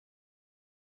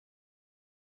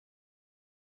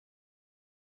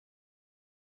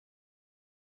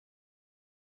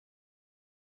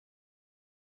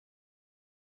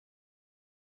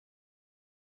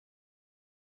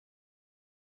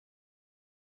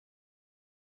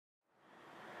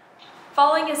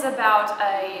Falling is about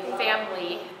a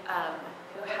family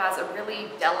who has a really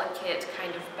delicate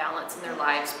kind of balance in their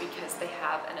lives because they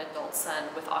have an adult son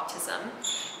with autism,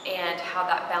 and how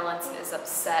that balance is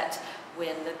upset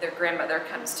when their grandmother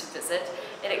comes to visit.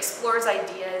 It explores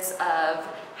ideas of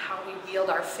how we wield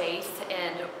our faith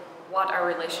and what our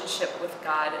relationship with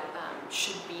God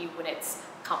should be when it's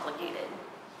complicated.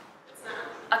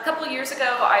 A couple years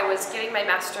ago, I was getting my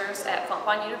master's at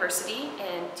Fontbonne University,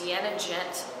 and Deanna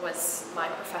Gent was my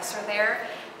professor there.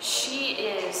 She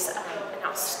is an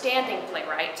outstanding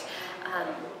playwright,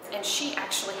 and she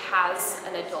actually has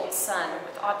an adult son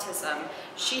with autism.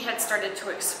 She had started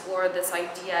to explore this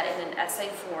idea in an essay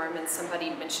form, and somebody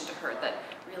mentioned to her that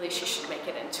really she should make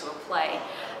it into a play.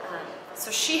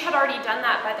 So she had already done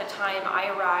that by the time I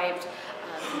arrived,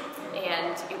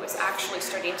 and it was actually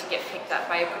starting to get picked up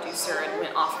by a producer and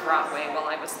went off Broadway while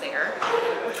I was there,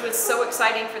 which was so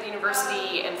exciting for the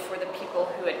university and for the people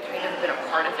who had kind of been a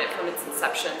part of it from its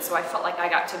inception. So I felt like I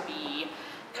got to be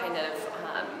kind of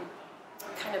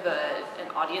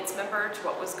an audience member to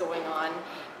what was going on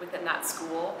within that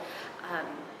school.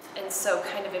 And so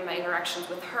kind of in my interactions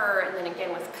with her, and then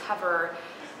again with Cover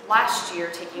last year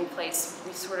taking place,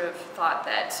 we sort of thought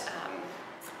that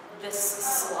this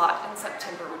slot in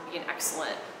September would be an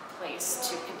excellent place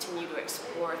to continue to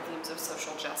explore themes of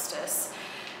social justice.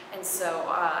 And so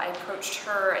I approached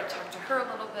her and talked to her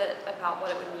a little bit about what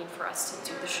it would mean for us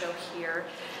to do the show here,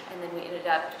 and then we ended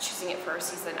up choosing it for our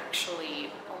season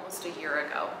actually almost a year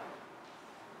ago.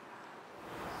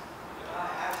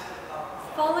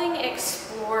 Falling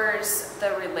explores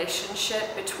the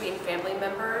relationship between family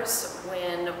members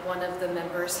when one of the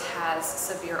members has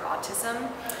severe autism.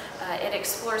 It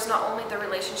explores not only the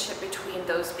relationship between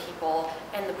those people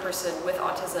and the person with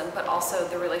autism, but also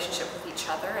the relationship with each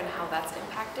other and how that's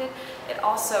impacted. It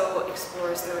also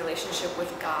explores the relationship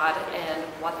with God and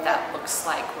what that looks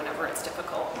like whenever it's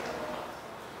difficult.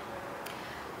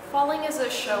 Falling is a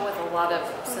show with a lot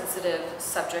of sensitive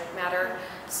subject matter,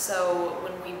 so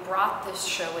when we brought this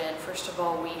show in, first of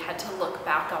all, we had to look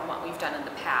back on what we've done in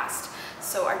the past.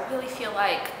 So I really feel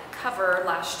like Cover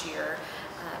last year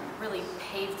really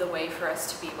paved the way for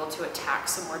us to be able to attack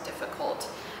some more difficult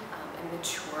and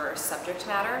mature subject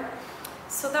matter.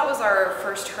 So that was our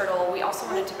first hurdle. We also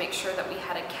wanted to make sure that we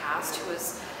had a cast who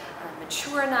was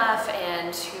mature enough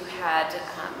and who had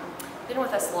been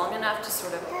with us long enough to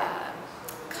sort of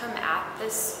come at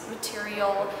this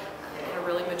material in a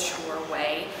really mature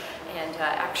way. And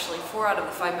actually 4 out of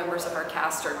the 5 members of our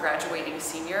cast are graduating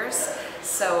seniors.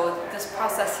 So this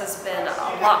process has been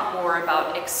a lot more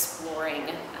about exploring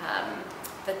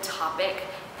the topic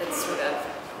that's sort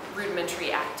of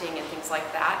rudimentary acting and things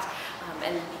like that.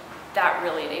 And that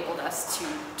really enabled us to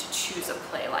choose a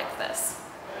play like this.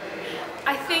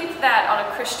 I think that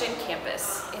on a Christian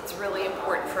campus, it's really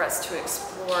important for us to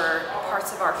explore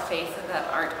parts of our faith that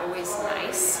aren't always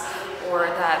nice or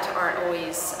that aren't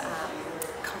always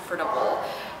comfortable.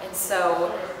 And so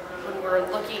when we're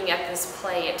looking at this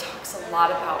play, it talks a lot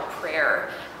about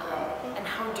prayer and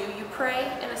how do you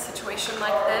pray in a situation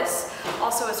like this.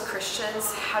 Also as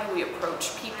Christians, how do we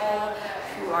approach people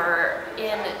who are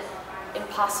in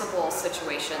impossible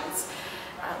situations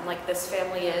like this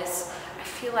family is. I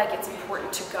feel like it's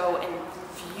important to go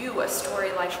and view a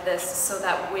story like this so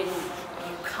that when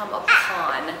you come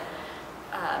upon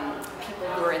people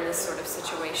who are in this sort of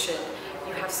situation,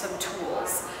 you have some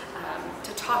tools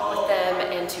to talk with them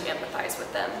and to empathize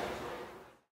with them.